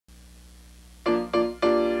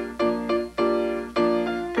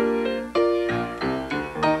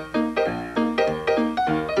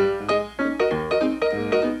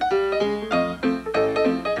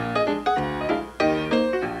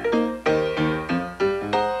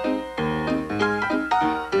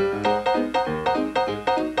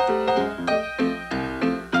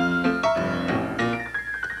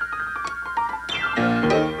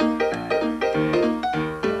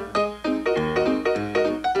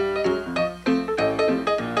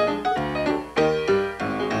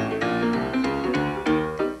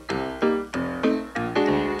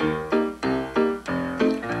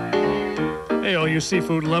you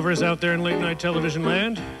seafood lovers out there in late-night television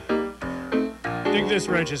land, dig this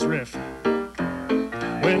righteous riff.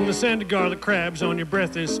 When the scent of garlic crabs on your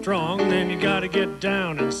breath is strong, then you gotta get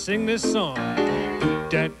down and sing this song.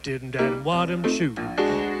 Dat didn't dat and wadum chew.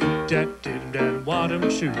 Dat didn't dat and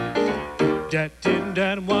wadum chew. Dat didn't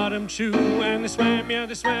dat and wadum chew. And they swam, yeah,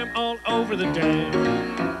 they swam all over the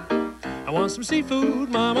dam. I want some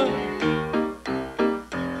seafood, mama.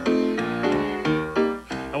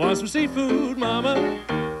 I want some seafood, mama.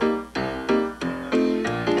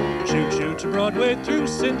 Shoot, shoot to Broadway through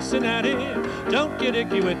Cincinnati. Don't get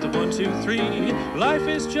icky with the 1, 2, 3. Life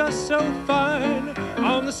is just so fine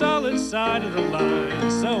on the solid side of the line.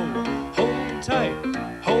 So hold tight,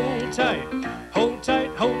 hold tight, hold tight,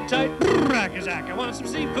 hold tight. Rack-a-zack, I want some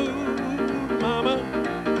seafood, mama.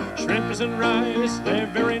 Shrimpers and rice, they're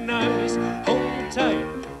very nice. Hold tight,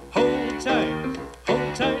 hold tight,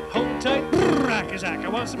 hold tight, hold tight. Rack-a-zack, I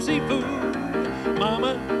want some seafood,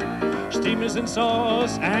 mama. Steamers and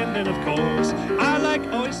sauce, and then of course I like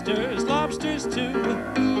oysters, lobsters too.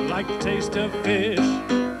 Like the taste of fish.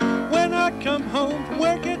 When I come home from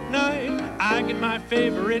work at night, I get my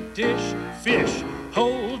favorite dish, fish.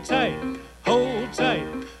 Hold tight, hold tight,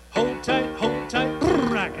 hold tight, hold tight.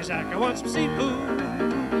 Rack-a-zack, I want some seafood,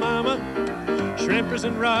 mama. Shrimpers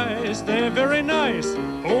and rice, they're very nice.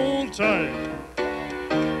 Hold tight,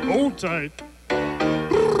 hold tight.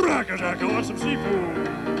 Rack-a-zack, I want some seafood.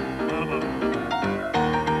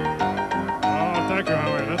 Oh, thank you,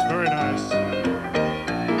 Howie. That's very nice.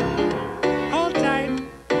 Hold tight.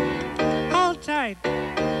 Hold tight.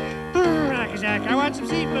 Rack-a-zack, I want some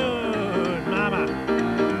seafood, mama.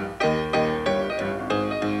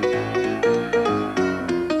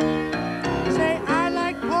 Say, I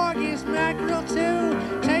like porgies, mackerel too.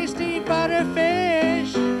 Tasty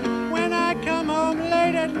butterfish. When I come home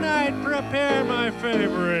late at night, prepare my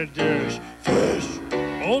favorite dish, fish.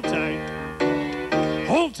 Hold tight.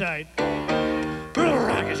 Hold tight.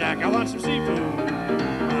 Rack-a-zack, I want some seafood,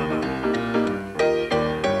 mama.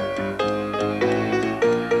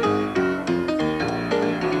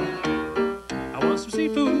 I want some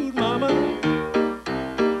seafood, mama.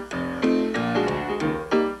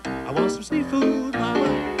 I want some seafood, mama.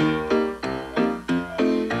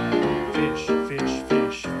 Fish, fish,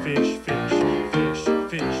 fish, fish, fish, fish,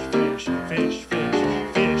 fish, fish, fish, fish, fish,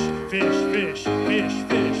 fish, fish, fish,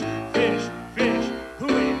 fish, fish, fish,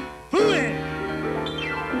 hooey, hooey.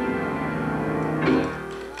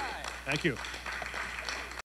 Thank you.